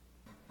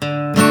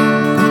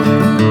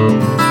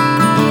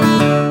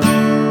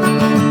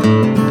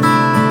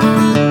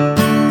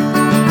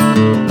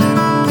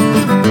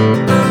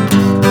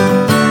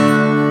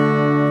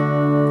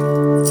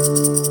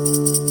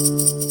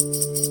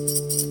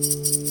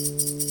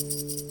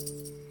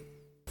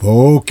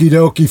Okie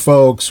dokie,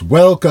 folks.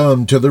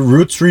 Welcome to the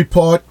Roots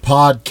Report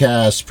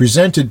podcast,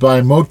 presented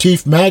by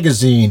Motif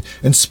Magazine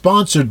and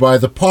sponsored by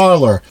The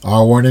Parlor,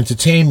 R1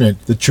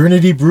 Entertainment, the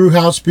Trinity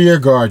Brewhouse Beer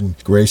Garden,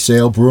 Grey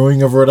Sail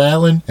Brewing of Rhode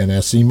Island, and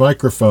SE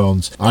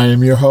Microphones. I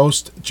am your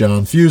host,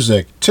 John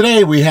Fusick.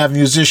 Today we have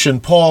musician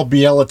Paul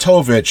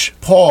Bielatowicz.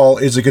 Paul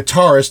is a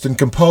guitarist and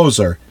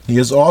composer. He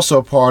is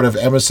also part of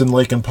Emerson,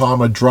 Lake and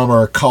Palmer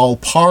drummer Carl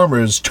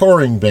Palmer's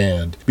touring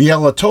band.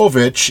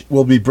 Bielatowicz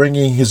will be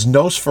bringing his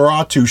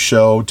Nosferatu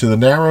show to the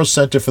Narrow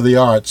Center for the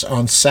Arts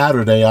on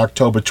Saturday,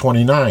 October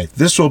 29th.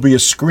 This will be a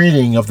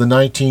screening of the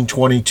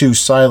 1922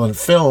 silent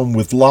film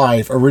with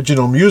live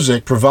original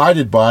music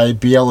provided by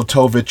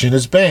Bielatowicz and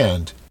his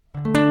band.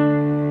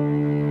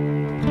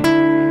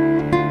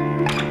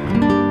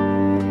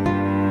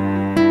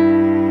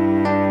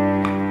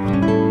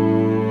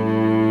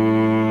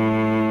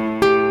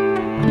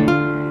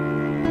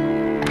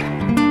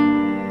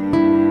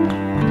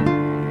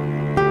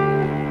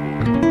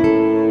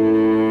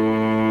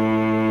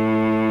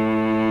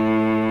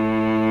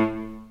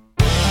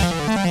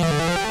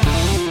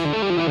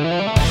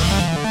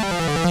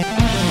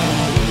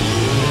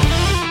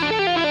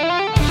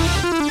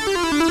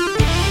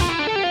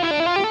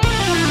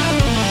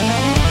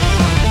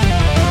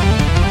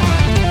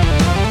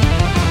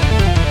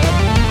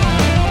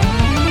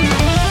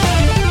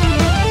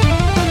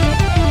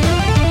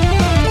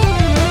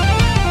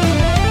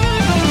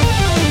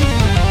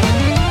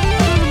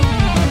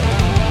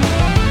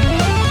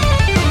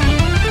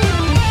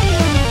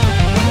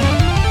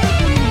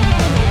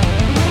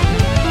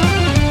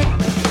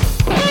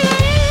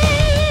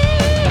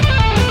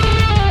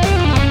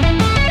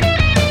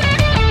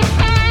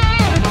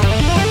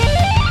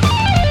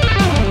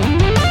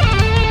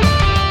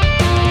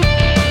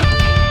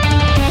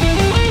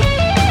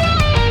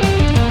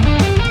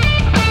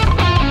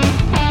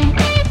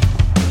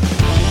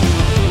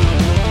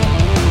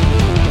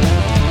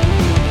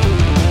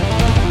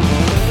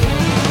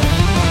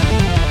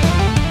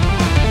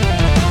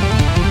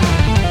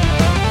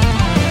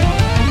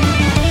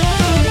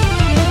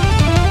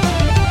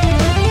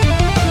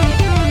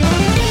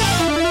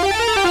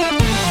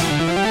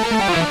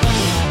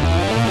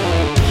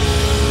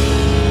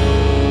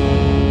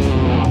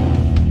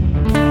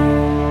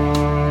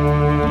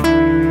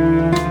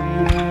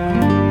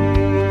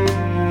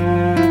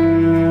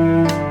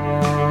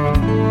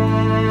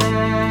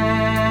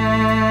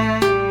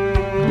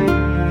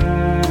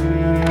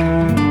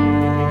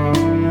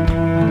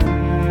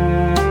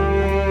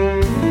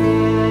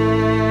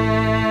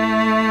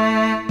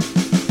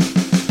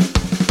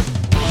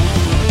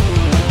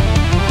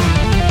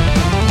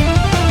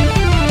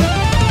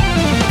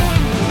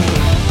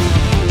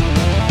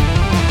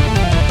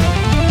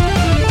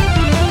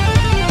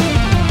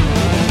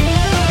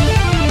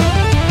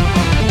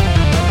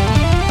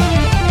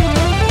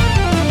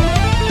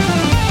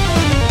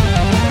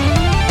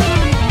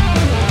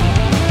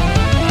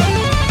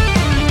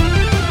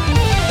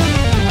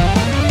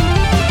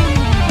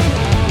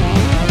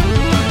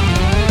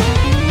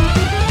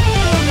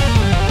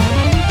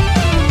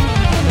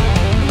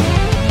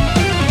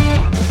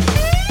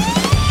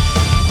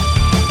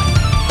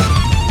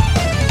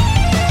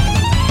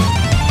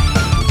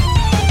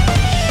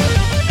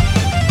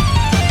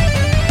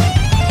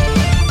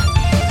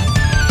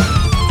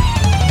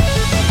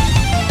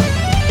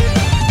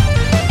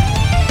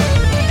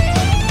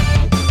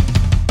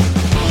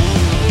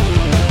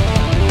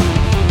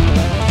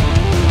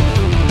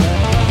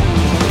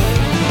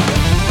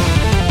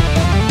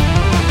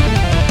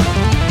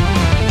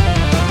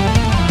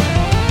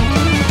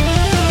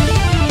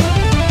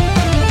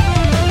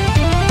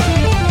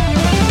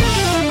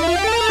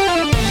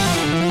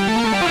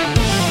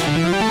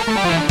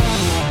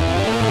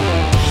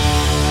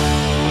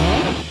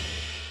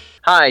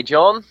 Hi,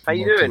 John. How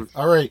you doing?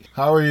 All right.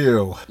 How are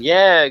you?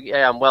 Yeah,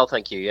 I'm well,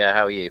 thank you. Yeah,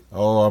 how are you?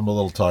 Oh, I'm a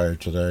little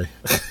tired today.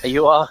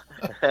 You are?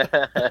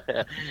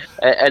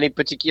 Any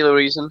particular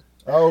reason?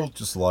 Oh,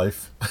 just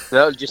life.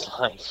 No, just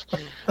life.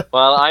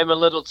 Well, I'm a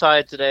little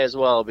tired today as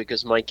well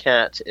because my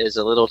cat is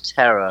a little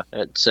terror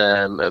at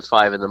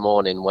 5 in the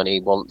morning when he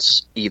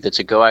wants either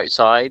to go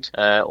outside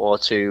or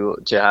to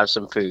have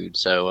some food.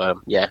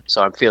 So,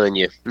 so I'm feeling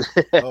you.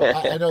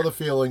 I know the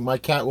feeling. My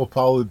cat will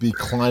probably be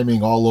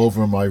climbing all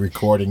over my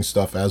recording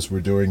stuff as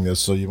we're doing this,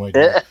 so you might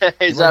hear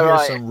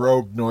some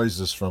rogue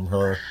noises from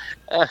her.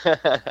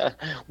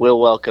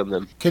 We'll welcome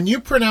them. Can you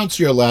pronounce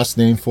your last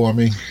name for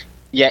me?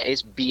 Yeah,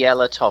 it's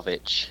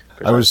Bielatowicz.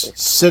 I was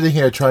sitting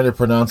here trying to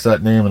pronounce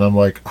that name, and I'm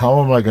like,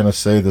 how am I going to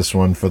say this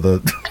one for the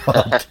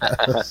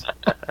podcast?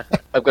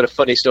 I've got a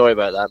funny story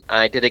about that.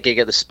 I did a gig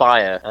at the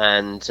Spire,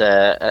 and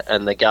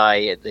the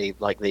guy,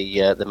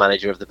 the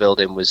manager of the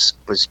building, was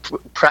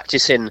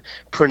practicing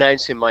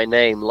pronouncing my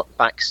name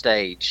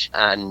backstage,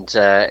 and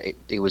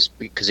he was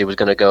going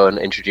to go and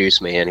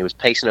introduce me, and he was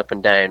pacing up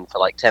and down for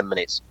like 10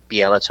 minutes.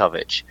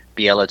 Bielatowicz.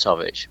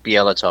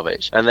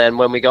 And then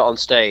when we got on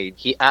stage,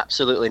 he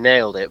absolutely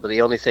nailed it. But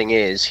the only thing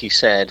is, he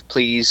said,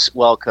 "Please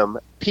welcome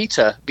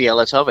Peter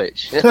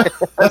Bielatowicz."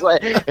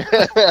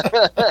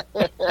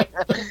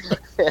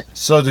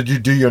 So did you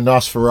do your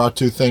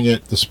Nosferatu thing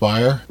at the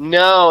Spire?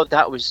 No,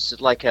 that was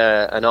like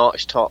an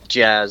archtop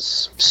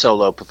jazz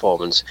solo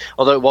performance.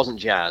 Although it wasn't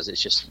jazz,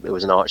 it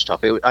was an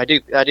archtop.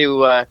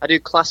 I do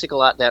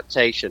classical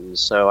adaptations,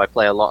 so I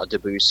play a lot of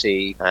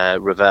Debussy,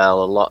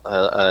 Ravel, a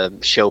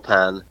lot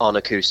Chopin on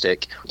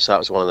acoustic. So that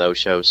was one of those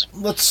shows.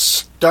 Let's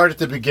start at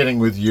the beginning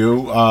with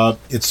you.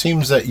 It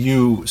seems that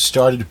you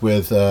started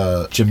with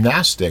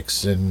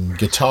gymnastics and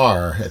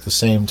guitar at the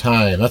same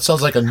time. That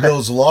sounds like a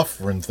Nils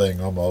Lofgren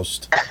thing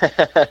almost.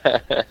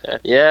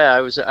 Yeah,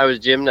 I was a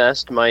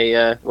gymnast.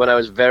 When I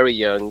was very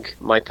young,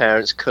 my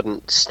parents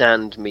couldn't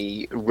stand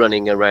me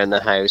running around the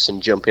house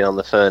and jumping on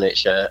the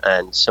furniture,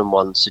 and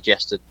someone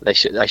suggested I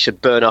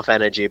should burn off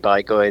energy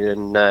by going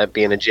and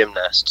being a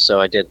gymnast.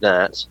 So I did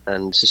that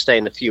and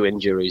sustained a few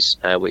injuries,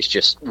 which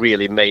just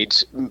really made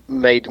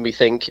me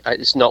think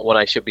it's not what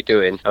I should be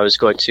doing. I was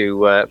going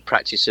to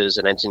practices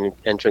and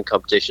entering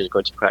competitions,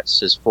 going to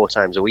practices 4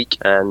 times a week,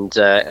 and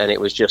it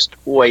was just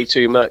way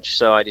too much.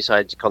 So I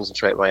decided to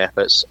concentrate my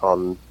efforts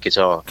on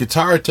guitar.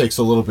 Guitar takes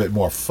a little bit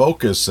more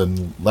focus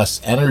and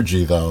less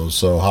energy, though.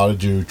 So how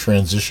did you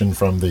transition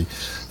from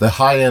the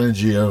high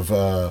energy of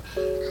a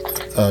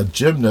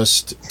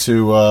gymnast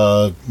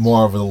to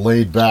more of a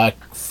laid-back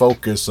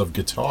focus of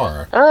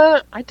guitar?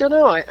 I don't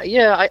know.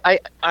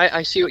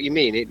 I see what you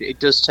mean. It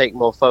does take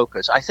more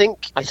focus. I think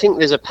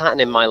there's a pattern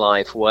in my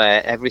life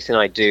where everything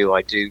I do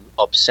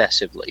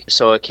obsessively.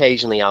 So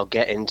occasionally I'll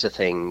get into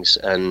things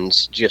and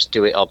just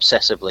do it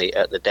obsessively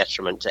at the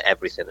detriment to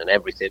everything, and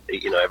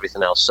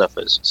everything else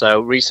suffers.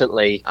 So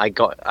recently I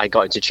got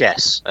into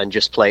chess and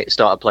just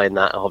started playing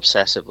that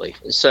obsessively.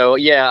 So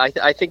yeah,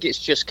 I think it's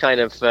just kind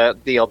of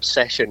the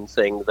obsession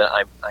thing that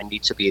I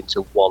need to be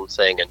into one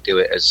thing and do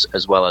it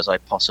as well as I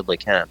possibly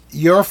can.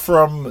 You're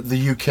from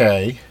the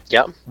UK.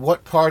 Yep.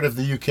 What part of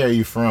the UK are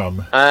you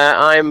from?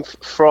 I'm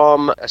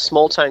from a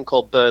small town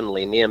called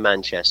Burnley near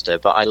Manchester,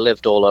 but I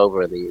lived all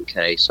over in the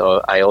UK.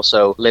 So I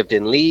also lived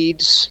in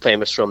Leeds,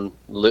 famous from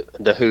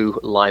The Who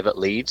live at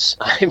Leeds.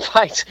 In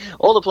fact,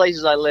 all the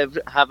places I lived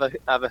have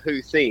a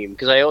Who theme,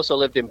 because I also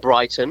lived in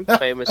Brighton,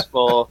 famous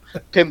for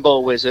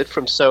Pinball Wizard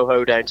from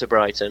Soho down to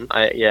Brighton.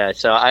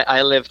 So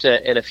I lived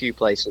in a few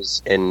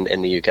places in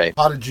the UK.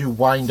 How did you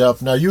wind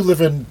up? Now, you live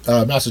in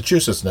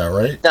Massachusetts now,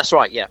 right? That's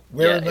right, yeah.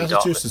 Where in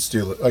Massachusetts do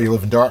you live? Oh, you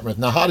live in Dartmouth.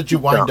 Now, how did you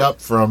wind up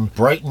from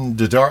Brighton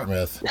to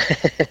Dartmouth?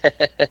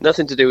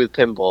 Nothing to do with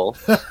pinball.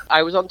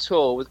 I was on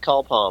tour with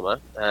Carl Palmer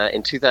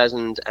in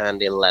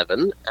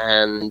 2011,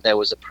 and there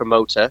was a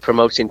promoter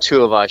promoting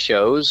 2 of our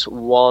shows,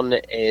 one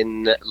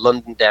in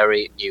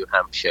Londonderry, New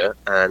Hampshire,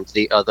 and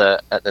the other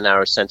at the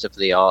Narrow Centre for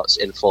the Arts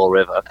in Fall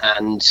River.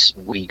 And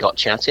we got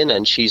chatting,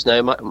 and she's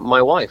now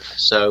my wife.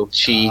 So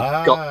she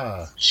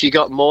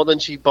got more than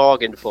she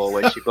bargained for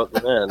when she booked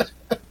the band.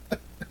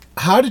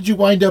 How did you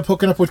wind up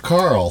hooking up with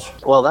Carl?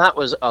 Well, that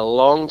was a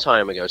long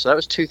time ago. So that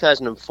was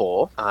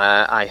 2004.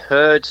 I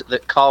heard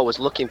that Carl was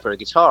looking for a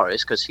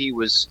guitarist because he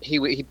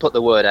put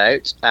the word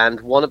out, and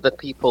one of the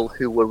people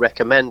who were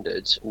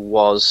recommended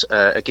was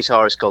a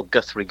guitarist called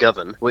Guthrie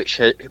Govan,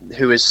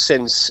 who has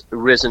since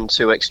risen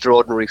to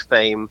extraordinary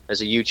fame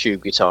as a YouTube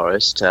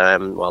guitarist.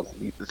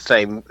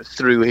 Fame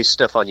through his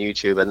stuff on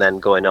YouTube, and then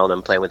going on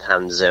and playing with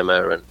Hans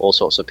Zimmer and all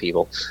sorts of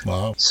people.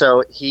 Wow.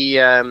 So he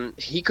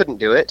couldn't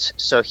do it,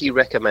 so he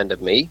recommended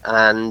me,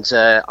 and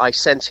I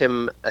sent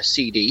him a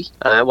CD.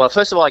 Well,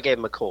 first of all, I gave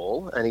him a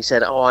call, and he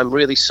said, "Oh, I'm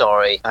really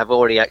sorry. I've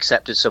already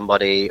accepted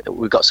somebody.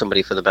 We've got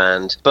somebody for the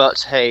band.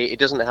 But hey, it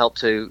doesn't help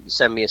to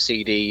send me a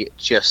CD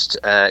just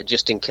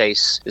in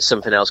case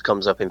something else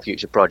comes up in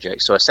future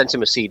projects." So I sent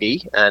him a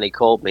CD, and he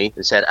called me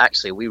and said,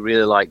 "Actually, we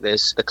really like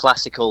this. The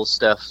classical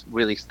stuff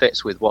really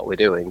fits with what we're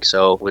doing,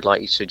 so we'd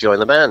like you to join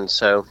the band."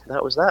 So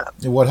that was that.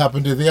 And what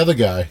happened to the other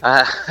guy?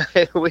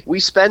 We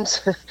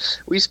spent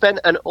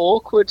an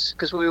awkward,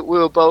 because we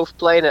were both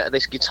playing at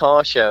this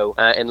guitar show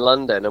in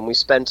London, and we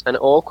spent an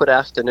awkward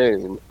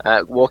afternoon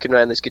walking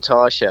around this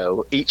guitar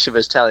show, each of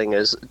us telling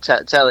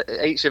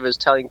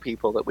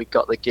people that we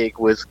got the gig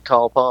with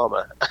Carl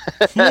Palmer.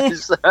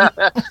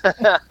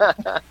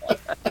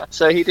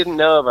 So he didn't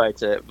know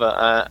about it,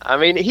 but I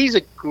mean, he's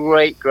a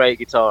great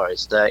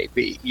guitarist.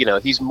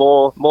 He's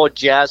more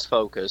jazz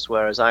focused,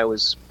 whereas I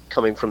was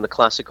coming from the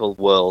classical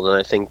world, and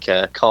I think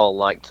Carl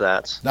liked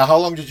that. Now, how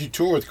long did you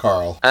tour with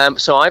Carl?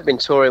 So I've been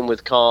touring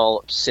with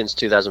Carl since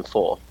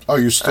 2004. Oh,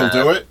 you still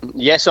do it?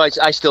 Yeah, so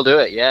I still do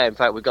it, yeah. In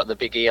fact, we've got the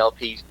big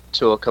ELP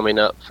tour coming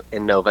up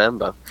in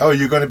November. Oh,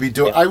 you're going to be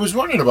doing... Yeah. I was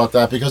wondering about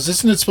that, because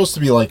isn't it supposed to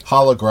be like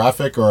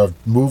holographic or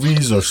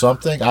movies or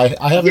something? I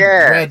haven't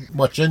read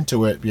much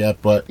into it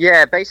yet, but...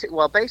 Yeah,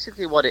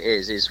 basically what it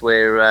is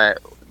we're...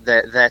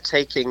 they're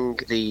taking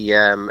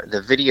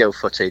the video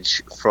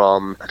footage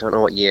from, I don't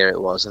know what year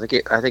it was. I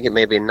think it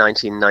may be in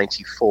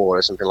 1994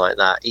 or something like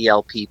that.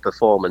 ELP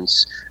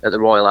performance at the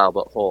Royal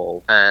Albert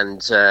Hall,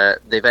 and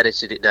they've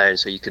edited it down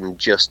so you can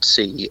just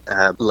see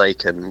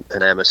Lake and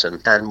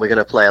Emerson, and we're going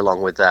to play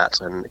along with that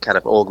and kind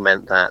of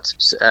augment that.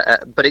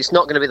 But it's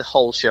not going to be the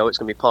whole show. It's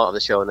going to be part of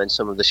the show, and then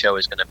some of the show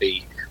is going to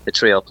be the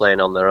trio playing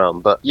on their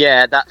own. But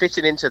yeah, that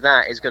fitting into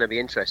that is going to be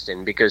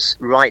interesting, because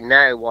right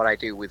now what I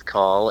do with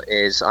Carl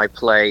is I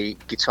play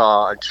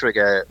guitar and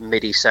trigger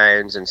MIDI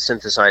sounds and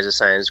synthesizer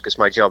sounds, because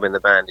my job in the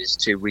band is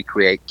to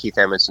recreate Keith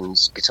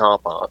Emerson's guitar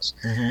parts,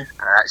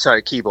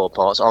 keyboard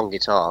parts on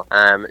guitar.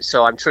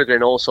 So I'm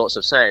triggering all sorts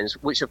of sounds,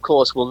 which of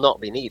course will not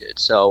be needed.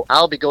 So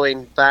I'll be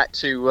going back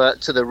to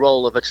the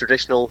role of a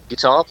traditional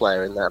guitar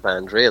player in that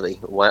band, really.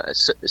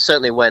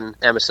 Certainly when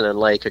Emerson and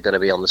Lake are going to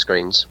be on the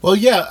screens. Well,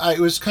 yeah, it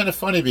was kind of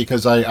funny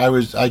because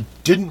I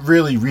didn't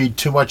really read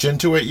too much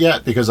into it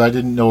yet, because I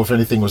didn't know if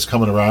anything was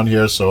coming around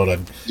here. So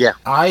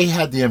I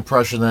had the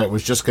impression that it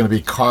was just going to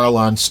be Carl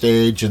on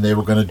stage, and they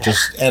were going to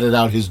just edit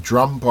out his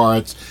drum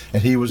parts,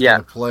 and he was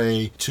going to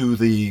play to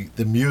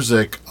the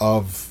music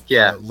of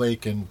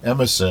Lake and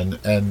Emerson,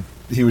 and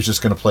he was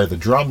just going to play the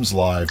drums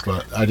live,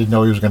 but I didn't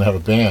know he was going to have a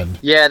band.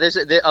 Yeah, there's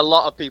a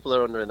lot of people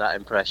are under that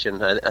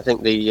impression. I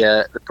think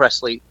the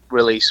press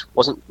release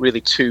wasn't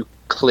really too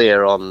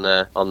clear on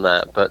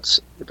that, but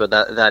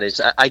that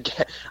is, I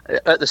get,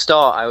 at the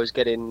start I was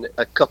getting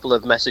a couple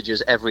of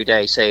messages every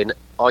day saying,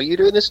 "Are you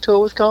doing this tour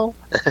with Carl?"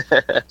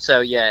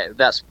 So yeah,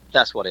 that's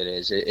what it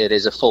is. It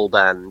is a full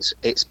band.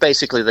 It's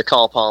basically the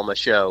Carl Palmer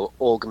show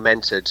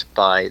augmented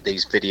by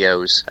these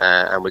videos,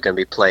 and we're going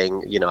to be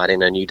playing,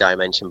 adding a new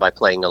dimension by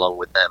playing along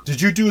with them.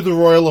 Did you do the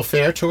Royal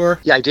Affair tour?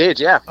 Yeah, I did.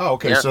 Yeah. Oh,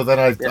 okay. Yeah. So then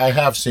I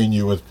have seen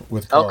you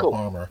with Carl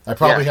Palmer. I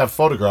probably have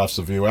photographs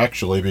of you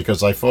actually,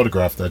 because I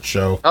photographed that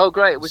show. Oh,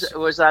 great.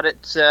 Was that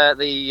at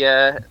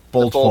the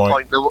Bold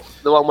Point,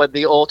 the one with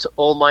the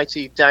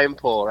almighty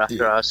downpour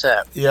after our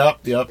set? Yep.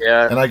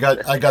 Yeah. And I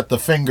got the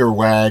finger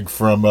wag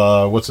from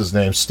what's his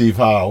name, Steve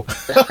Howe.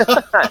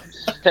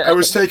 I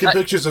was taking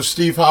pictures of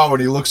Steve Howe,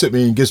 and he looks at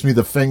me and gives me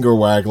the finger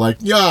wag, like,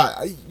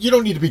 "Yeah, you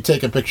don't need to be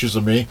taking pictures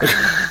of me."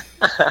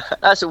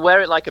 That's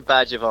wear it like a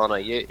badge of honor.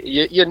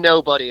 You're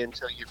nobody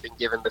until you've been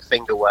given the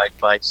finger wag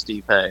by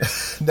Steve Howe.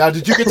 Now,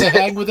 did you get to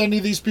hang with any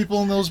of these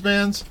people in those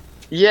bands?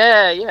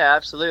 Yeah,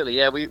 absolutely.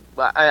 Yeah,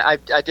 I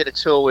did a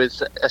tour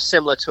with a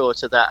similar tour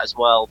to that as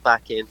well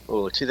back in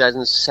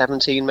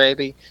 2017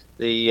 maybe.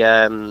 The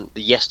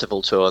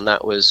Yestival tour, and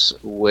that was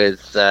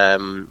with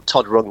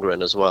Todd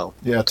Rundgren as well.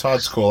 Yeah,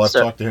 Todd's cool. I've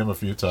talked to him a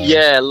few times.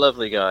 Yeah,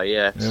 lovely guy.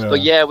 Yeah.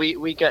 But yeah,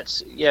 we got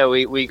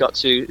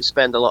to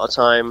spend a lot of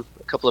time,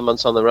 a couple of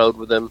months on the road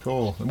with them.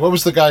 Cool. And what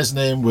was the guy's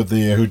name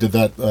who did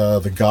that?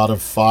 The God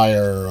of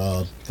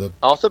Fire.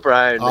 Arthur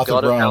Brown, the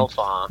God of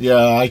Hellfire.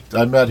 Yeah,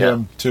 I met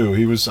him too.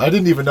 I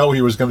didn't even know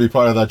he was going to be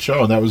part of that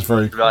show, and that was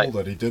very cool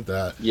that he did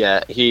that.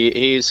 Yeah,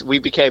 we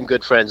became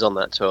good friends on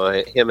that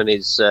tour. Him and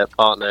his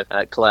partner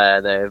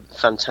Claire, they're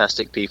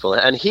fantastic people,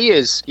 and he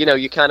is.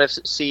 You kind of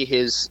see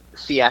his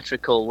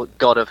theatrical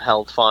God of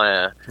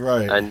Hellfire,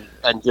 right?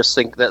 And just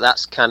think that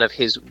that's kind of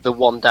the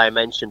one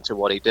dimension to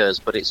what he does,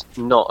 but it's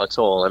not at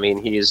all. I mean,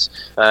 he is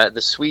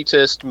the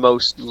sweetest,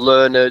 most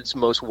learned,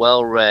 most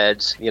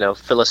well-read,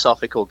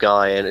 philosophical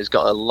guy, and has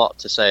got a lot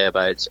to say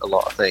about a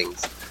lot of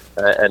things.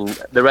 And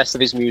the rest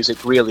of his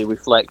music really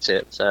reflects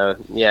it. So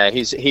yeah,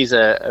 he's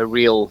a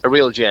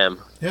real gem.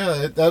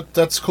 Yeah,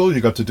 that's cool. You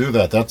got to do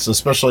that. That's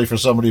especially for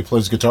somebody who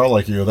plays guitar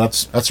like you.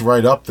 That's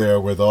right up there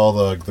with all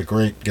the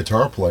great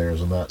guitar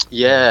players and that.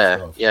 Yeah,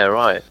 stuff. Yeah,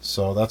 right.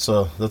 So that's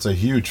a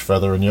huge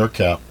feather in your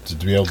cap to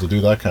be able to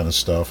do that kind of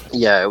stuff.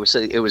 Yeah, it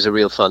was a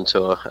real fun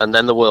tour, and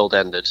then the world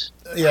ended.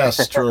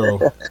 Yes,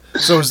 true.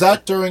 So is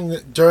that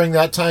during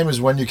that time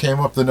is when you came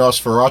up the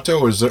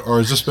Nosferatu, or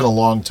has this been a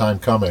long time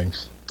coming?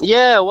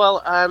 Yeah,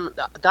 well,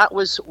 that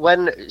was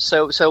when.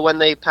 So when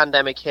the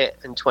pandemic hit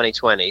in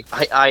 2020,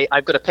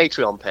 I've got a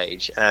Patreon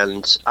page,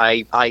 and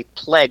I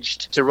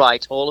pledged to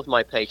write all of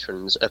my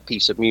patrons a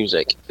piece of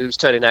music. It was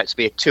turning out to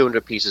be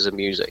 200 pieces of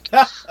music.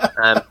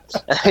 I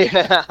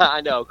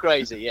know,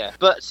 crazy, yeah.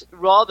 But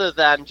rather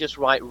than just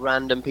write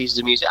random pieces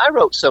of music, I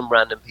wrote some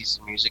random pieces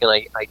of music, and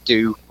I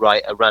do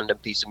write a random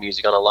piece of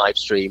music on a live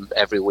stream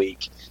every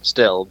week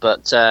still.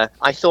 But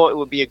I thought it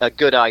would be a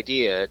good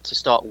idea to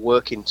start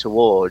working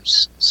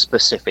towards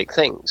specific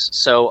things.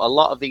 So a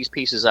lot of these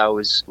pieces I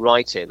was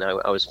writing,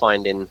 I was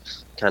finding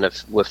kind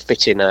of were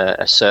fitting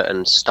a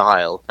certain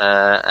style,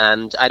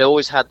 and I'd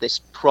always had this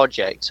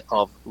project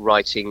of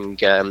writing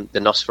the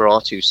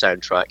Nosferatu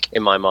soundtrack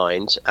in my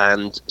mind,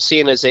 and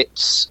seeing as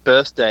its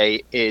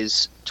birthday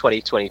is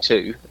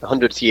 2022,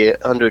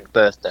 100th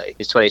birthday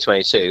is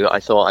 2022, I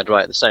thought I'd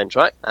write the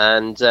soundtrack,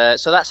 and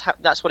so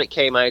that's what it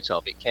came out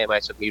of. It came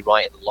out of me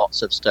writing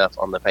lots of stuff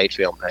on the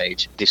Patreon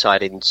page,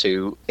 deciding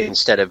to,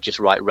 instead of just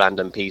write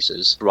random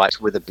pieces, write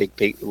with a big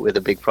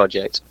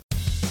project.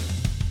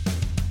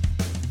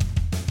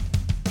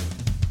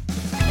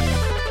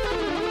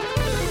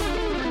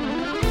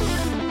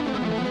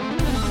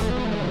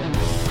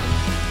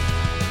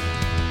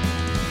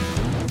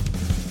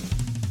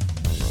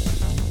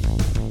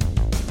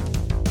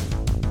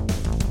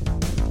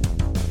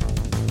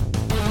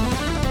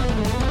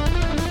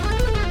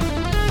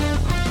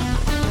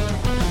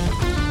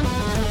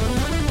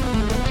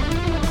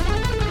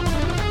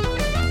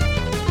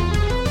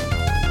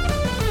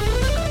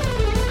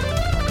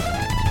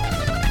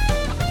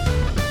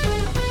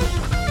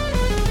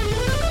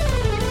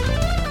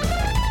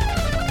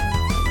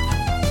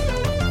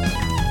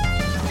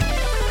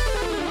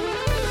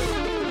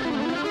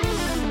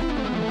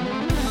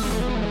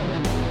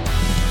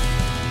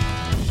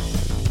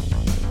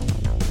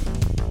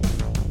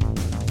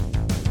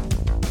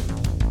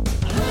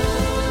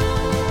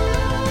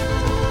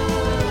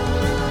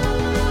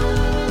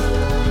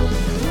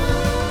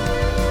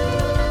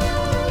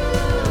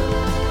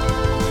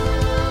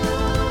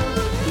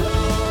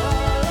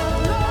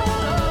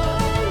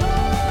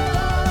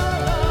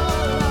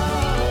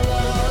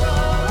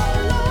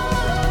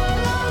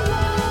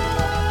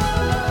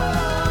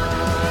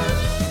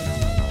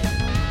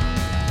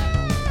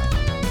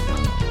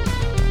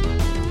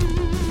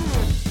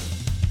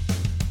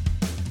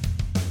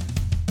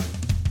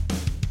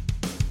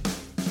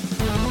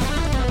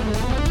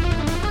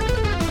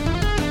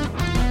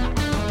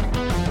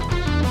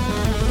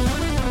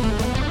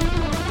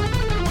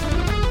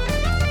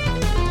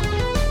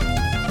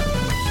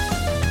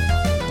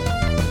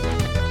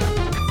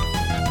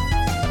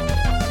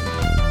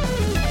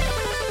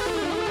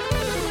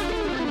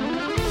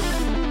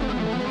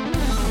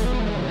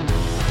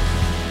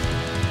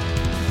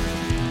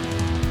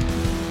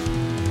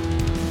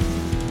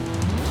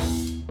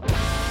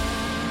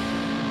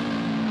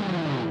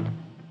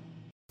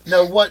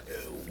 Now, what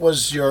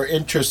was your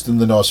interest in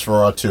the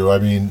Nosferatu? I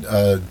mean,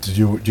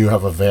 do you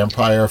have a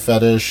vampire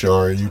fetish,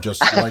 or you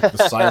just like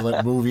the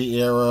silent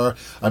movie era?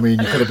 I mean,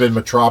 it could have been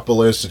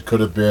Metropolis. It could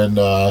have been,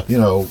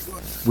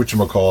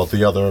 whatchamacallit,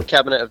 the other...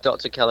 Cabinet of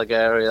Dr.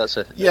 Caligari, that's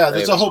a... Yeah,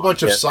 there's a whole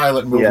bunch of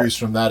silent movies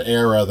from that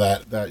era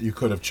that you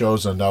could have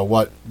chosen. Now,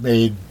 what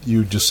made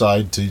you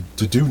decide to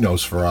do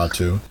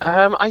Nosferatu?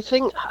 I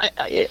think,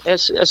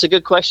 it's a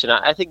good question.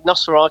 I think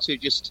Nosferatu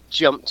just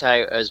jumped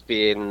out as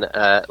being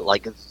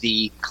like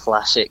the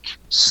classic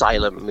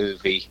silent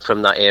movie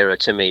from that era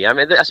to me. I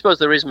mean, I suppose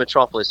there is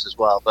Metropolis as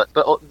well, but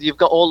you've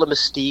got all the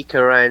mystique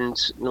around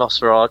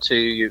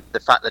Nosferatu, the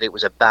fact that it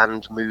was a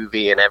banned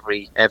movie and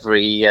every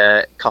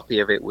copy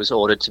of it was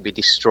ordered to be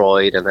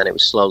destroyed, and then it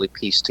was slowly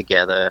pieced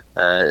together,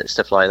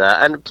 stuff like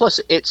that. And plus,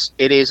 it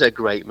is a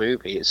great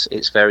movie.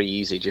 It's very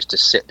easy just to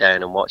sit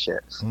down and watch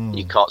it.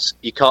 You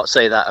can't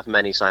say that of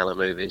many silent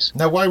movies.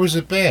 Now, why was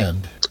it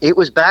banned? It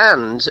was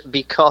banned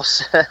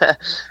because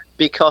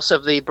because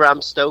of the Bram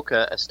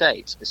Stoker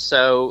estate.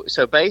 So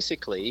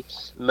basically,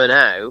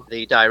 Murnau,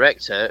 the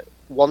director,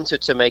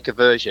 wanted to make a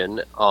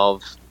version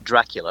of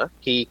Dracula.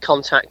 He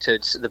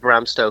contacted the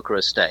Bram Stoker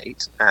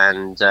estate,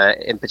 and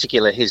in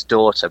particular his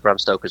daughter, Bram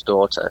Stoker's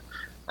daughter,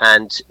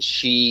 and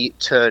she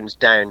turned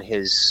down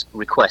his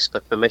request for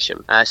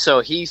permission.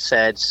 So he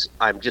said,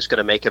 I'm just going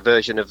to make a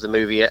version of the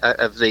movie,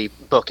 of the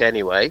book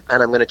anyway,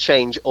 and I'm going to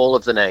change all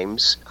of the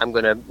names. I'm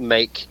going to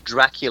make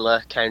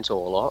Dracula Count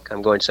Orlok.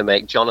 I'm going to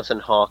make Jonathan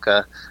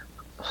Harker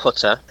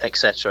Hutter,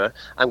 etc.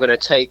 I'm going to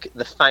take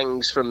the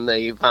fangs from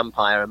the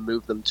vampire and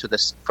move them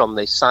from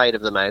the side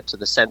of the mouth to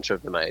the center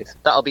of the mouth.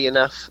 That'll be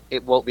enough.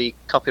 It won't be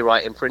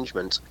copyright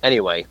infringement.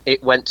 Anyway,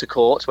 it went to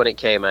court when it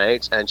came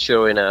out, and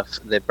sure enough,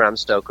 the Bram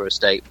Stoker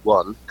estate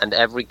won, and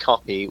every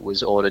copy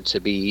was ordered to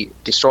be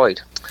destroyed.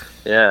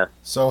 Yeah.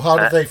 So how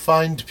did they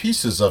find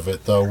pieces of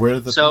it, though? Where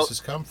did the pieces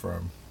come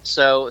from?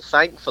 So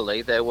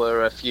thankfully, there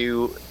were a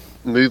few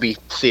movie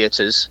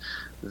theaters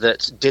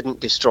that didn't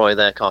destroy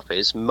their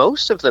copies.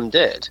 Most of them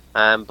did,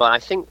 but I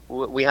think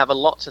we have a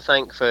lot to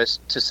thank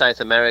first to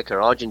South America,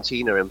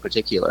 Argentina in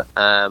particular.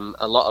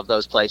 A lot of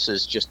those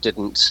places just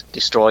didn't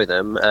destroy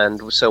them,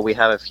 and so we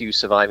have a few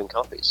surviving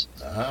copies.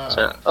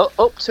 So,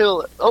 up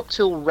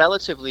till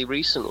relatively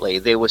recently,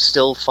 they were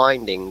still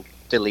finding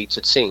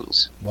deleted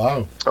scenes.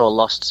 Wow. Or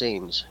lost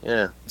scenes,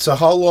 yeah. So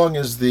how long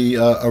is the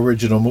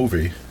original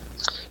movie?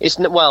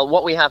 Well,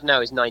 what we have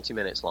now is 90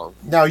 minutes long.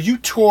 Now, you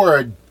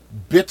toured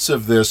bits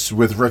of this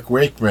with Rick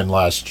Wakeman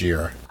last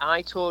year.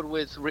 I toured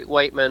with Rick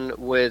Wakeman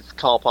with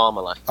Carl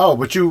Palmer. Oh,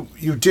 but you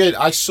did.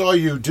 I saw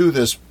you do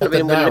this at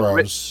the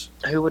Narrows.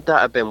 Who would that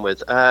have been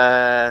with?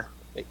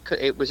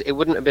 It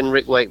wouldn't have been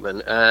Rick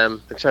Wakeman.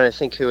 I'm trying to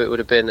think who it would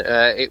have been.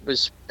 It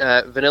was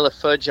Vanilla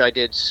Fudge. I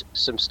did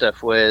some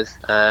stuff with,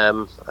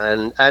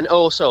 and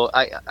also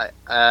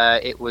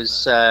it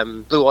was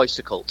Blue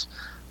Oyster Cult.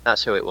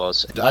 That's who it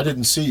was. I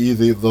didn't see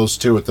either of those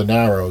two at the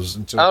Narrows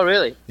until... Oh,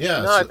 really?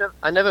 Yeah. No,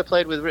 I never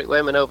played with Rick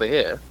Wayman over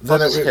here.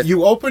 Then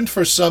you opened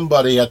for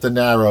somebody at the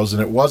Narrows,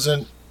 and it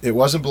wasn't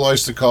Blue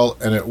Oyster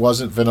Cult, and it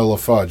wasn't Vanilla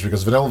Fudge,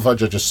 because Vanilla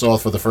Fudge I just saw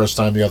for the first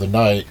time the other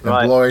night,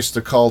 and Blue Oyster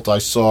Cult I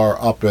saw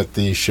up at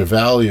the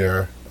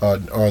Chevalier,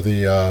 or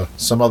the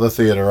some other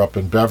theater up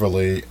in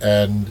Beverly,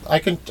 and I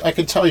can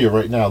tell you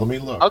right now. Let me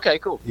look. Okay,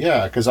 cool.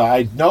 Yeah, because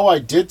I know I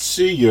did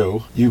see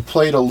you. You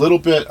played a little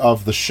bit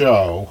of the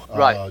show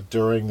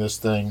during this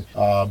thing,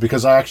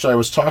 because I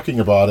was talking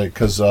about it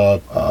because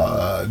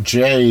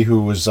Jay,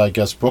 who was I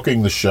guess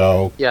booking the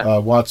show,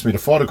 wants me to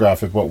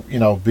photograph it, but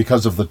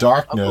because of the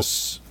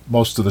darkness.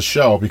 Most of the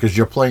show, because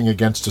you're playing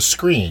against a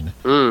screen.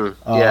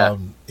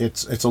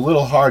 It's a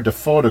little hard to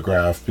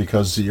photograph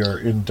because you're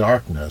in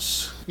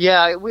darkness.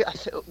 Yeah,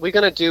 we're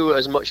going to do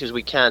as much as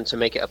we can to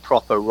make it a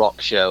proper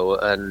rock show,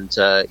 and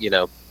there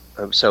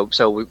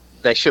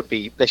should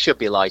be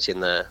light in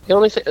there.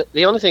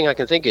 The only thing I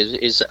can think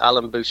is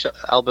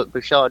Albert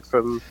Bouchard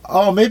from.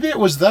 Oh, maybe it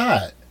was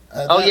that.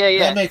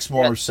 That makes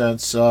more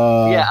sense.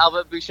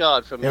 Albert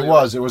Bouchard from. It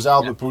was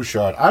Albert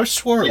Bouchard. I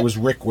swore it was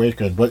Rick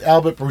Wakeman, but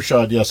Albert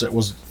Bouchard, yes, it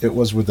was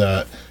with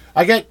that.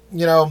 I get,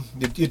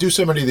 you do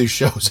so many of these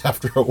shows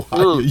after a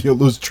while, you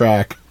lose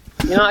track.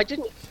 I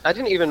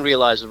didn't even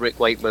realize Rick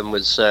Wakeman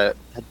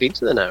had been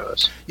to the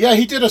Narrows. Yeah,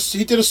 he did a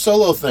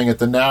solo thing at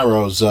the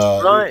Narrows.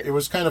 It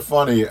was kind of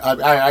funny.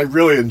 I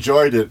really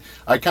enjoyed it.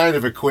 I kind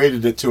of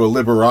equated it to a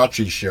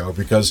Liberace show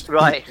because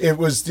it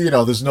was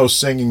there's no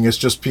singing. It's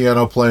just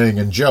piano playing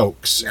and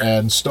jokes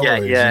and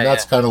stories, and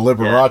that's kind of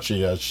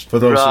Liberace-ish for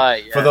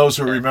those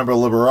who remember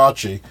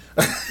Liberace.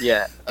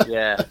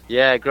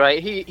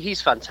 Great.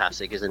 He's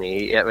fantastic, isn't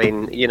he? I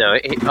mean,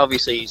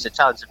 obviously he's a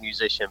talented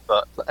musician,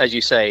 but as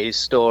you say, his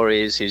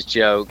stories, his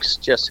jokes. jokes,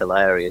 just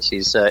hilarious. He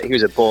was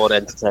a born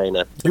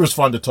entertainer. He was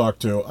fun to talk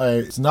to.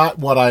 It's not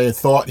what I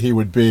thought he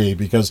would be,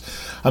 because,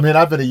 I mean,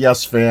 I've been a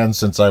Yes fan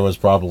since I was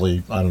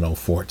probably,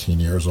 14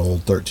 years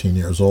old, 13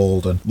 years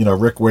old. And,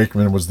 Rick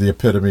Wakeman was the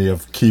epitome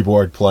of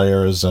keyboard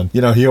players. And,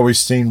 he always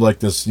seemed like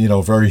this,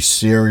 very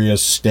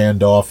serious,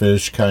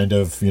 standoffish kind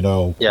of,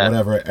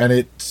 whatever.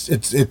 And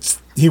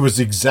he was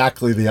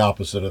exactly the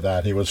opposite of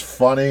that. He was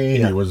funny,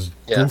 he was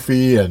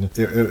goofy, and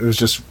it was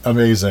just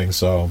amazing.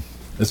 So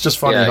it's just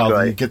funny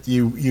how you get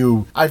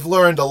I've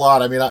learned a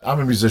lot. I mean, I'm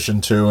a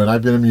musician too, and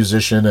I've been a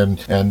musician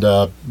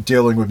and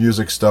dealing with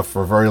music stuff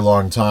for a very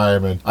long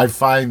time. And I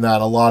find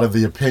that a lot of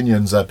the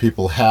opinions that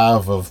people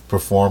have of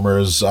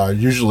performers are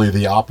usually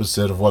the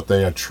opposite of what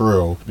they are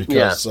true.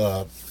 Because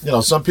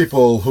some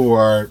people who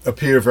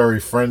appear very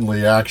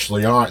friendly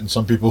actually aren't, and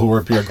some people who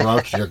appear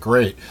grouchy are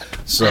great.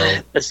 So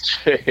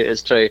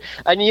it's true.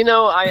 And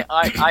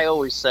I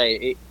always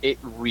say it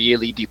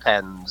really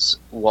depends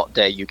what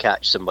day you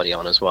catch somebody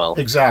on as well.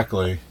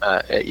 Exactly.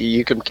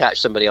 You can catch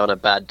somebody on a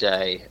bad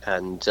day,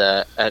 and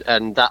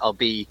that'll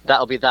be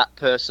that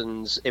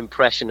person's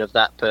impression of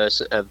that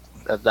person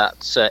of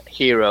that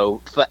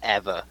hero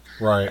forever.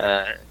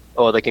 Right.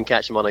 Or they can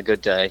catch them on a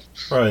good day.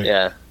 Right.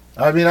 Yeah.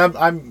 I mean,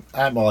 I'm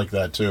like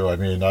that too. I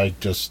mean, I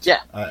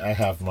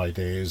have my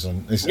days,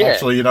 and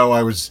actually,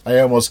 I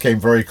almost came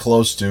very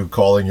close to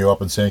calling you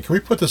up and saying, "Can we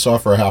put this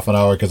off for a half an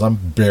hour? Because I'm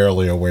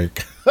barely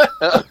awake."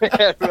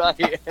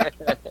 Right.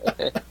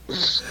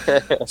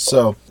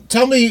 So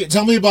tell me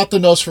about the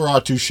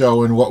Nosferatu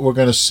show and what we're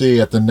going to see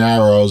at the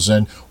Narrows,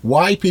 and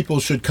why people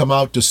should come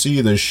out to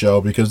see this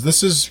show, because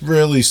this is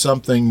really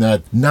something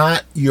that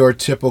not your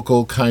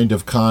typical kind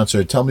of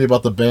concert. Tell me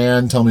about the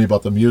band, tell me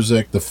about the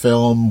music, the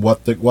film,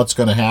 what's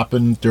going to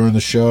happen during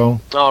the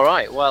show. All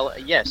right. Well,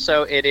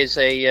 so it is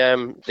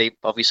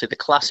obviously the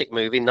classic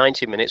movie,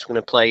 90 minutes. We're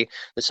going to play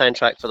the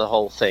soundtrack for the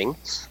whole thing.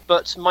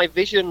 But my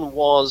vision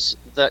was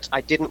that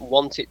I didn't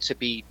want it to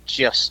be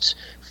just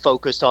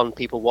focused on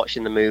people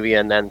watching the movie,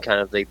 and then kind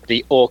of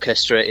the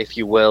orchestra, if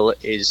you will,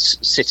 is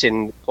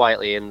sitting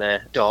quietly in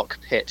their dark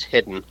pit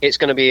hidden. It's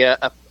going to be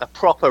a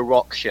proper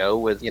rock show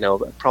with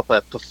a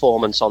proper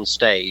performance on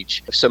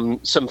stage, some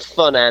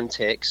fun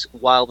antics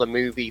while the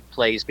movie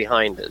plays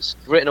behind us.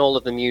 I've written all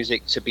of the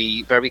music to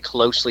be very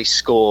closely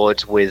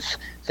scored with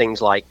things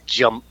like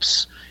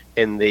jumps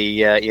in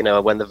the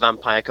when the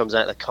vampire comes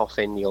out of the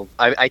coffin.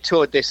 I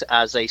toured this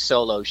as a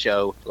solo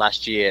show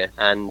last year,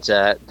 and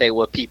there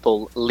were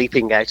people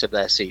leaping out of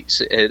their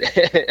seats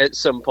at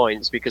some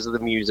points because of the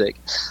music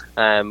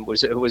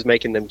was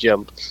making them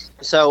jump.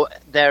 So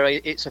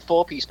it's a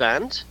 4-piece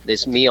band.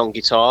 There's me on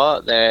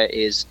guitar. There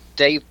is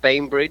Dave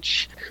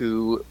Bainbridge,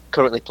 who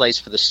currently plays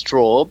for the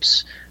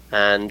Strawbs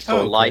and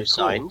for Life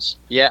Signs.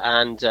 Yeah,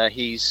 and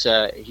he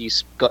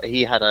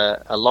had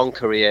a long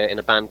career in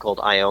a band called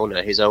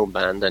Iona, his own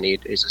band, and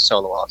he's a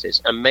solo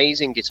artist.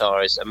 Amazing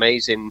guitarist,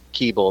 amazing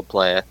keyboard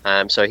player.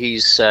 So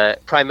he's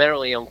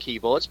primarily on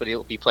keyboards, but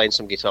he'll be playing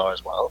some guitar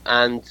as well.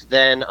 And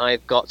then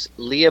I've got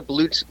Leah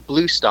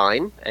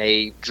Bluestein,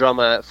 a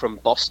drummer from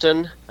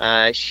Boston.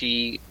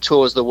 She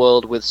tours the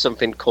world with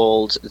something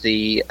called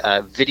the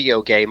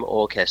Video Game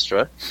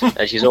Orchestra,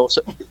 and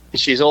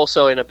she's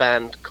also in a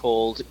band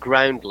called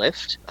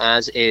Groundlift,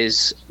 as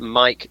is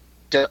Mike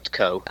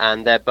Dutko,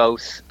 and they're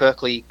both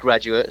Berkeley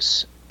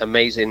graduates,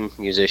 amazing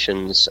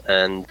musicians,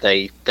 and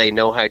they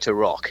know how to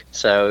rock.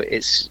 So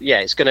it's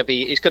going to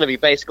be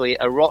basically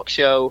a rock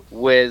show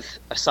with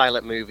a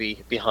silent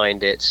movie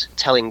behind it,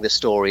 telling the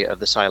story of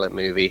the silent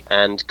movie.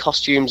 And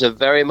costumes are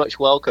very much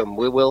welcome.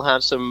 We will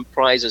have some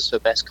prizes for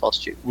best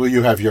costume. Will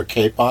you have your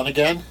cape on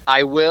again?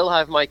 I will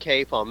have my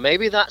cape on.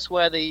 Maybe that's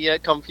where the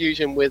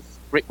confusion with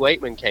Rick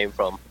Wakeman came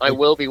from. I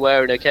will be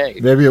wearing a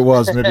cape. Maybe it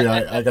was. Maybe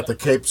I got the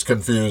capes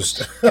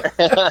confused.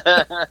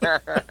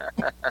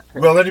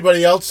 Will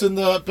anybody else in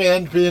the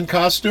band be in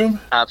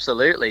costume?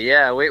 Absolutely,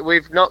 yeah.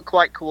 We've not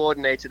quite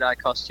coordinated our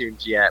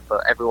costumes yet,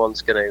 but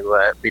everyone's going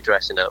to be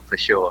dressing up for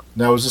sure.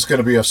 Now, is this going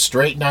to be a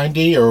straight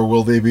 90, or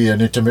will there be an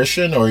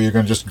intermission, or are you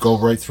going to just go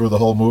right through the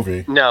whole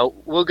movie? No,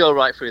 we'll go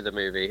right through the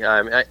movie.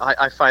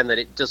 I find that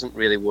it doesn't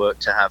really work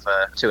to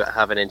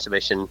have an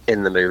intermission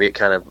in the movie. It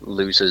kind of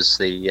loses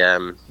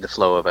the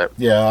flow of it.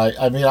 Yeah,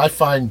 I mean, I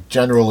find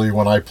generally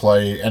when I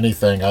play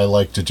anything, I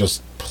like to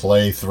just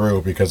play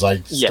through, because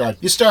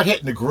you start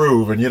hitting the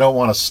groove and you don't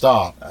want to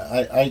stop.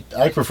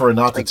 I prefer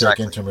not to take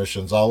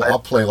intermissions. I'll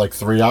play like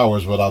 3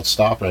 hours without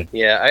stopping.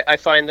 Yeah, I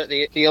find that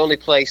the only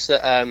place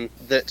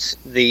that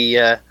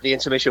the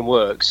intermission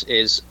works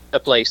is a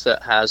place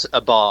that has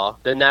a bar.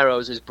 The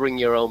Narrows is bring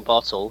your own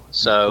bottle,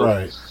 so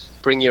right.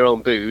 Bring your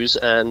own booze,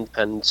 and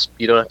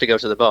you don't have to go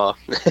to the bar.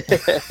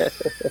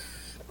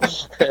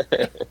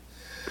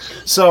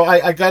 So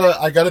I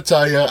gotta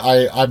tell you,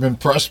 I'm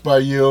impressed by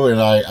you,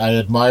 and I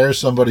admire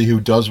somebody who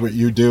does what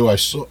you do. I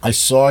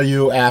saw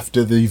you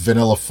after the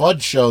Vanilla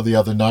Fudge show the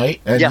other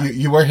night, and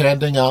you were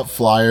handing out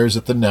flyers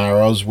at the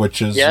Narrows,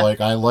 which is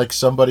like, I like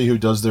somebody who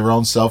does their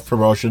own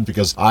self-promotion,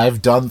 because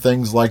I've done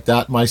things like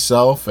that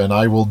myself, and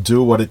I will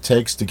do what it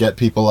takes to get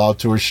people out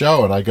to a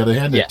show, and I gotta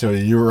hand it to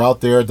you. You were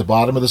out there at the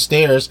bottom of the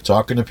stairs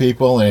talking to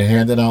people and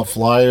handing out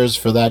flyers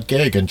for that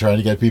gig and trying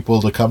to get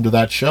people to come to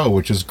that show,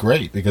 which is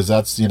great, because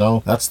that's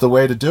the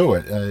way to do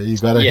it. You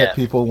got to hit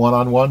people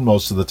one-on-one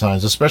most of the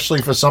times,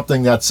 especially for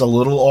something that's a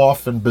little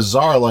off and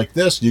bizarre like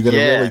this. You got to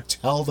really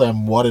tell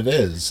them what it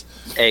is.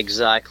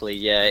 Exactly.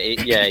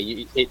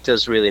 It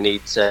does really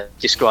need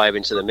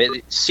describing to them.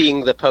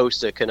 Seeing the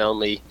poster can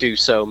only do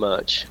so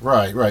much.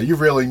 Right. You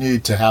really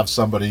need to have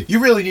somebody. You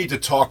really need to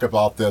talk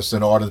about this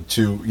in order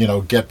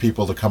to get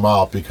people to come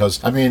out,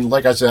 because I mean,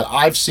 like I said,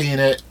 I've seen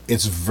it.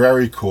 It's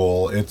very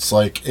cool. It's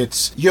like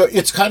it's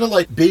kind of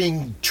like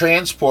being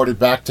transported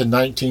back to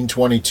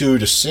 1922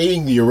 to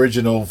seeing the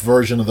original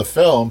version of the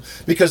film,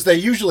 because they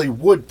usually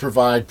would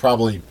provide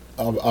probably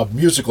a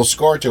musical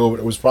score to it.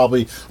 It was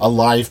probably a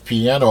live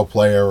piano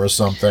player or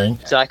something.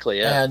 Exactly,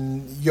 yeah.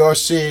 And you're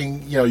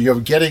seeing, you're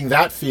getting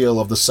that feel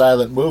of the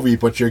silent movie,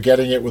 but you're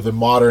getting it with a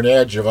modern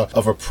edge of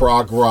a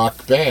prog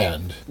rock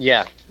band.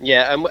 Yeah,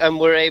 and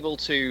we're able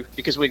to,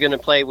 because we're going to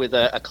play with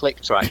a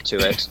click track to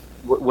it,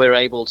 we're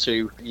able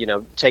to,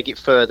 take it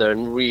further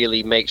and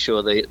really make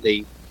sure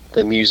the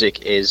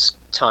music is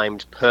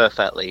timed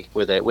perfectly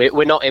with it.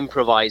 We're not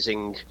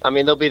improvising. I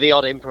mean, there'll be the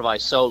odd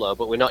improvised solo,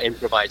 but we're not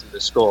improvising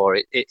the score.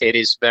 It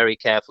is very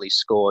carefully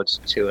scored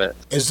to it.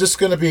 Is this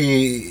going to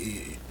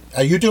be...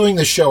 Are you doing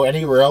the show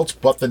anywhere else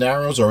but the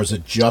Narrows, or is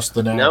it just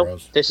the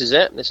Narrows? No, this is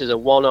it. This is a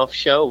one-off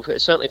show,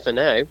 certainly for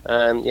now.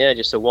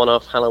 Just a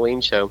one-off Halloween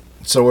show.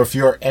 So if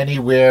you're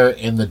anywhere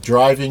in the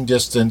driving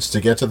distance to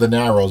get to the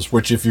Narrows,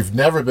 which if you've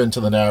never been to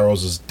the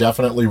Narrows is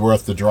definitely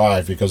worth the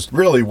drive, because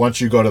really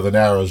once you go to the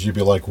Narrows, you'd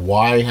be like,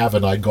 why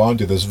haven't I gone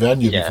to this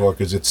venue before?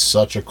 Because it's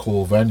such a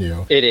cool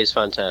venue. It is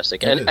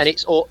fantastic. And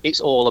it's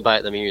all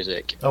about the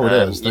music. Oh, it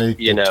is. They're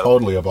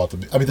totally about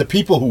the... I mean, the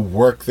people who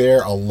work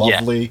there are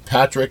lovely. Yeah.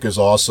 Patrick is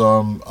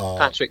awesome.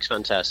 Patrick's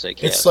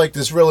fantastic. It's like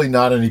there's really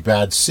not any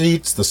bad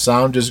seats. The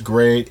sound is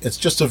great. It's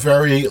just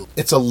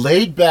it's a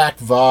laid-back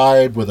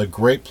vibe with a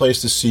great place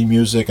to see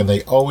music, and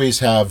they always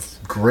have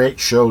great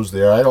shows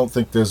there. I don't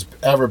think there's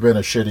ever been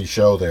a shitty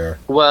show there.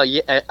 Well,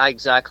 yeah,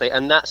 exactly,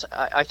 and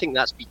I think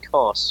that's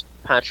because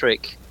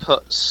Patrick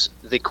puts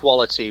the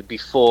quality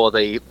before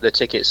the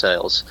ticket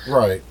sales.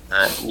 Right.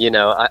 I've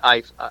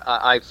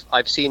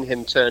seen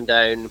him turn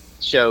down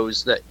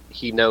shows that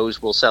he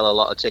knows will sell a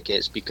lot of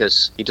tickets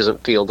because he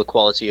doesn't feel the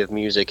quality of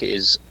music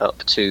is up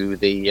to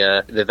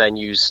the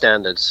venue's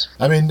standards.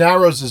 I mean,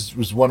 Narrows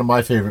was one of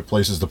my favorite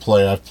places to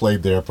play. I've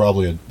played there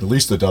probably at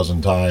least a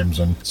dozen times,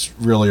 and it's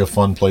really a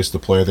fun place to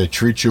play. They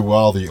treat you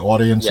well. The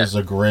audiences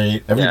are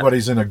great.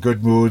 Everybody's in a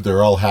good mood.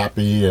 They're all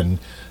happy, and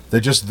they're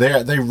just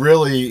there.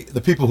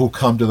 The people who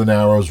come to the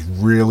Narrows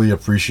really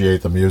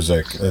appreciate the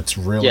music. It's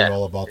really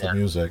all about the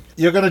music.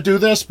 You're going to do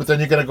this, but then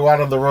you're going to go out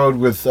on the road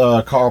with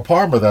Carl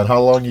Palmer then.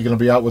 How long are you going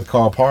to be out with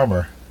Carl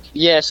Palmer?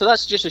 Yeah, so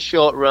that's just a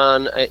short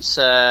run. It's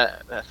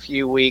a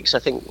few weeks. I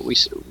think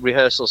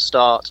rehearsals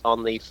start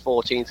on the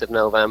 14th of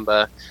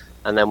November,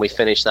 and then we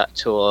finish that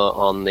tour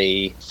on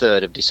the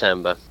 3rd of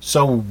December.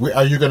 So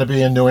are you going to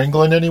be in New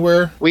England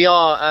anywhere? We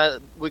are.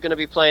 We're going to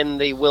be playing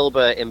the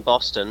Wilbur in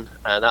Boston.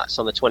 That's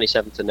on the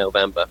 27th of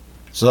November.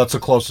 So that's the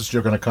closest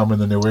you're going to come in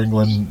the New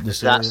England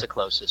this area? That's the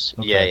closest.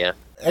 Okay. Yeah.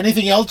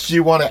 Anything else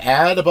you want to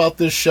add about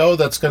this show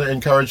that's going to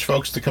encourage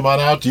folks to come on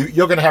out?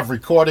 You're going to have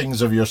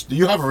recordings of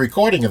you have a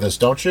recording of this,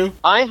 don't you?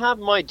 I have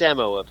my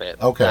demo of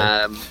it. Okay.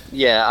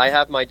 I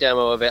have my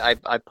demo of it.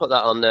 I put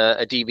that on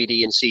a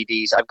DVD and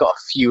CDs. I've got a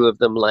few of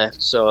them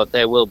left, so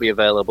they will be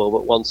available,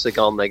 but once they're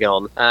gone, they're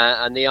gone.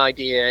 And the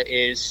idea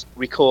is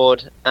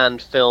record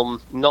and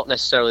film, not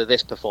necessarily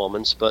this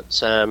performance, but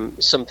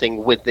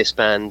something with this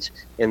band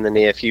in the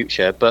near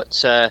future.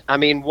 But, I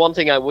mean, one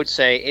thing I would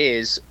say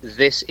is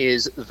this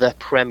is the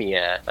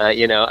premiere,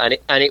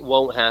 and it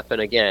won't happen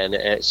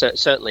again.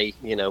 Certainly,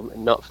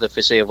 not for the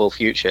foreseeable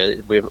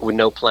future. With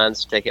no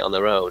plans to take it on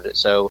the road.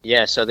 So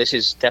this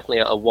is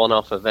definitely a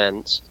one-off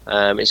event.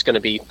 It's going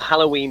to be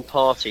Halloween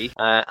party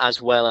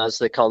as well as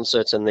the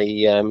concert and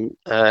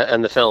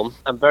the film.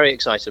 I'm very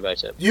excited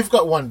about it. You've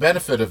got one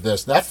benefit of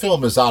this. That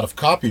film is out of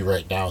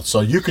copyright now, so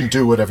you can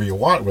do whatever you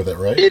want with it,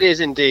 right? It is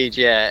indeed,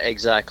 yeah,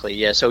 exactly,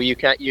 yeah. So you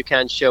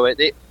can show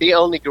it. The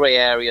only grey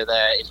area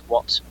there is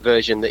what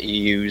version that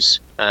you use.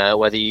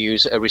 Whether you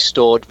use a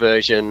restored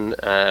version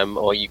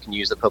or you can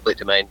use the public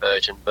domain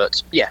version.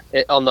 But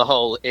on the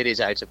whole, it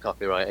is out of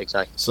copyright,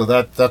 exactly. So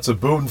that's a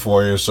boon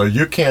for you. So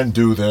you can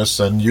do this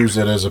and use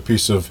it as a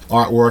piece of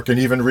artwork and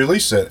even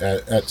release it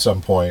at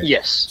some point.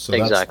 Yes, so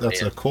exactly.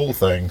 That's a cool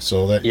thing.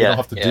 So that you don't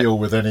have to deal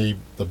with the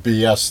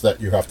BS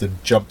that you have to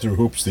jump through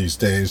hoops these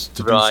days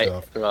to do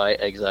stuff. Right,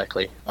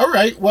 exactly. All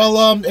right.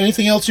 Well,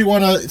 anything else you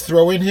want to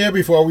throw in here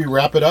before we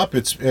wrap it up?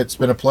 It's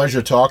been a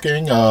pleasure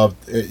talking.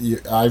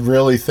 I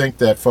really think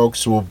that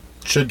folks will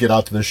should get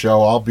out to the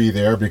show. I'll be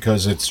there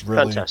because it's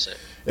really Fantastic.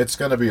 It's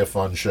going to be a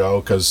fun show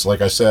because, like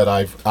I said,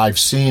 I've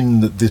seen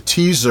the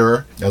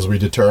teaser, as we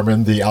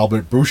determined, the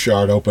Albert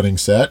Bouchard opening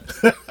set.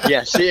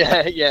 Yes,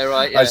 yeah,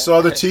 right. Yeah. I saw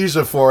the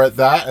teaser for it,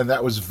 and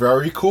that was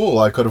very cool.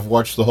 I could have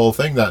watched the whole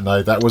thing that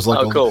night. That was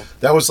like cool.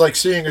 That was like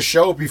seeing a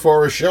show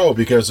before a show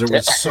because it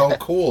was so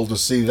cool to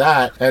see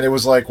that, and it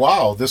was like,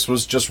 wow, this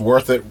was just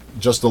worth it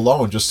just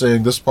alone, just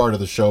seeing this part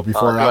of the show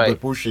before Albert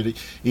Bouchard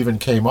even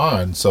came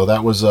on. So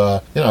that was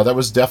that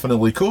was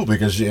definitely cool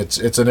because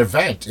it's an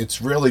event.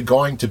 It's really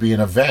going to be an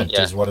event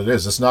is what it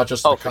is. It's not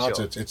just a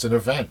concert, it's an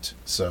event.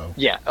 So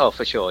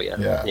for sure.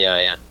 Yeah.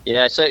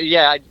 So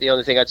the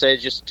only thing I'd say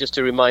is just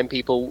to remind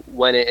people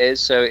when it is.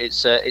 So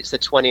it's the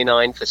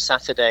 29th, the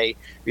Saturday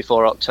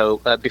before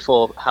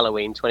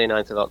Halloween,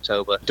 29th of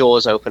October.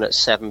 Doors open at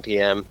 7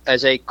 p.m.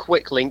 As a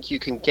quick link, you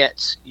can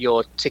get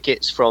your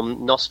tickets from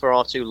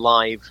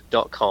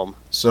nosferatulive.com.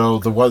 So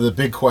the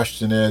big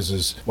question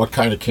is what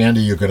kind of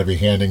candy you're going to be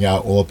handing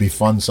out? Will it be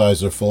fun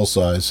size or full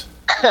size?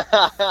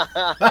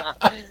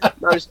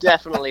 Most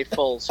definitely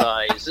full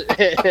size.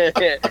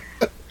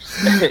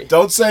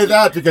 Don't say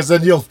that because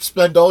then you'll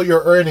spend all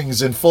your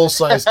earnings in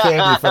full-size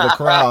candy for the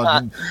crowd,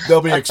 and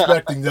they'll be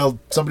expecting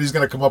somebody's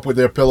going to come up with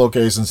their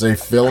pillowcase and say,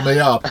 "Fill me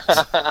up."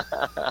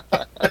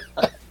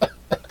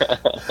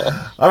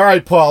 All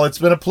right, Paul, it's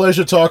been a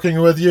pleasure talking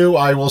with you.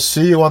 I will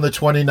see you on the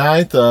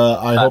 29th.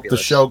 I hope the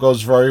show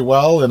goes very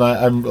well, and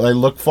I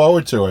look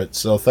forward to it.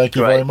 So thank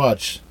you very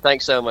much.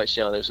 Thanks so much,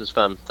 John. This was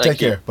fun. Take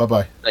care.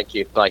 Bye-bye. Thank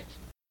you. Bye.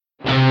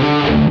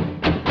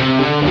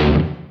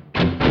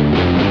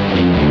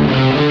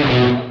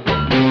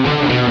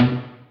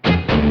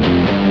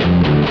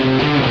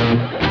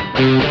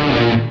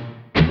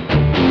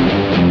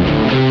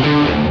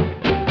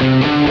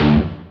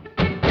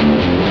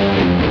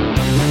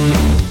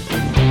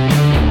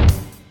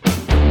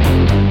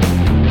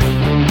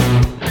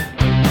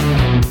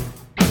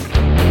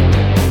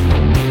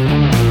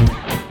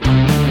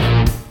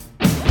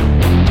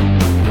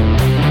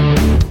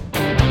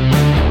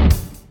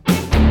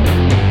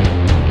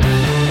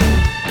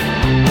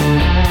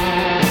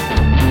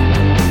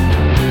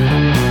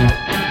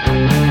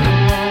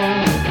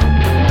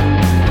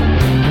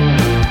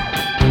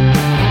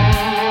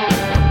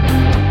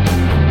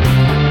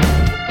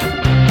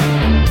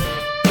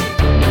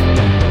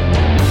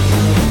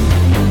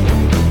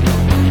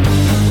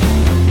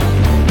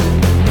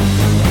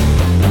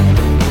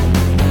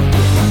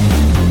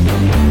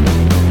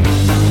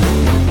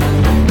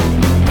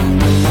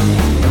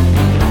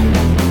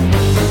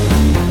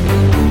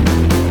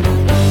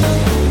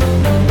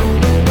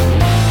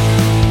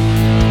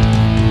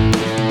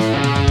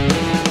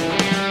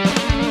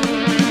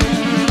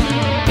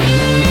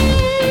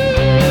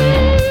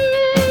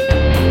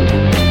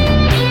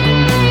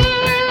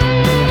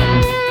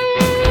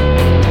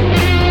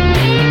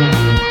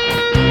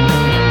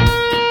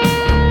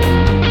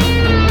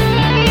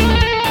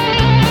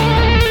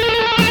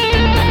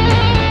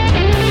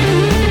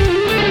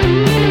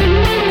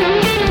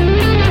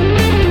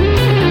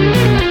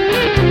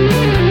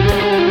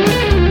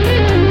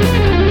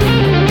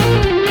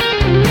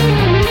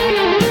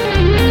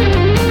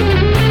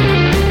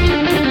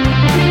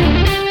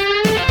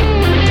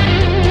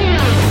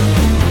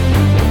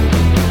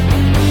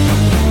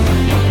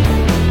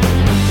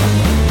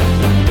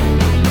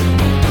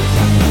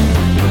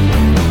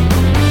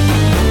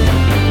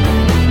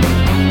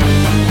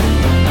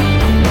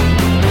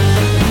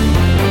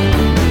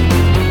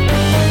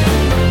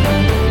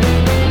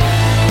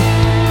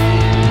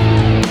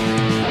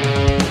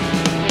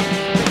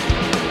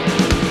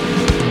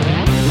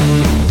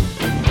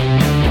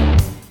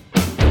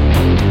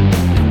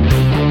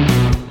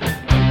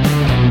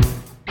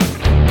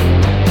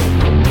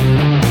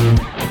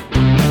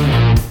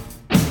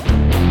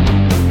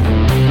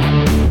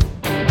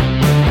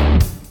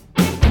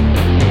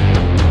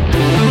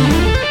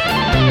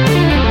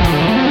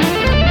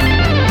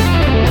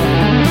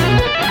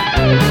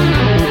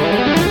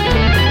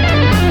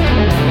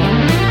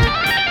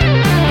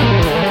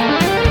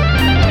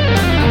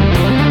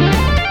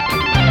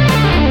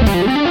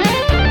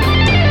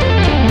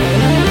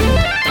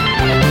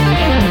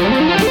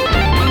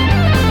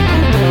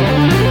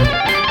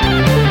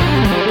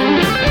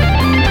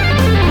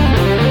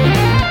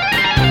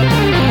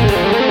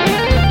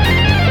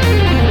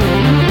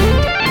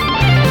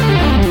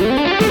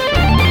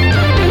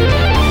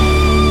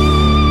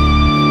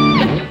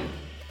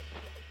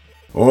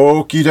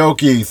 Okie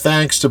dokie.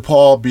 Thanks to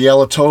Paul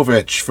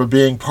Bielatowicz for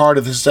being part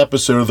of this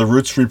episode of the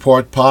Roots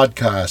Report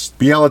podcast.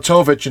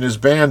 Bielatowicz and his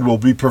band will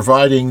be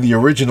providing the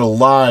original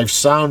live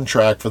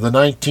soundtrack for the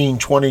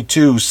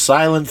 1922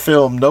 silent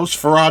film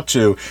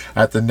Nosferatu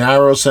at the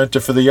Narrow Center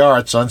for the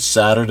Arts on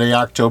Saturday,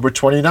 October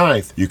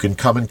 29th. You can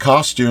come in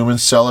costume and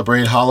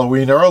celebrate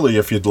Halloween early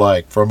if you'd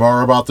like. For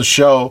more about the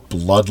show,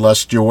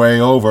 bloodlust your way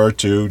over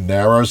to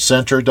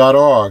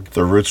narrowcenter.org.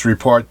 The Roots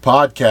Report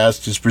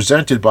podcast is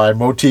presented by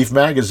Motif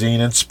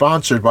Magazine and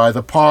sponsored by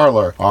The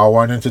Parlor,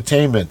 R1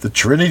 Entertainment, the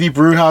Trinity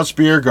Brewhouse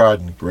Beer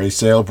Garden, Grey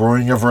Sail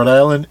Brewing of Rhode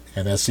Island,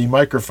 and SE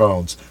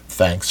Microphones.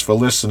 Thanks for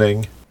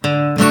listening.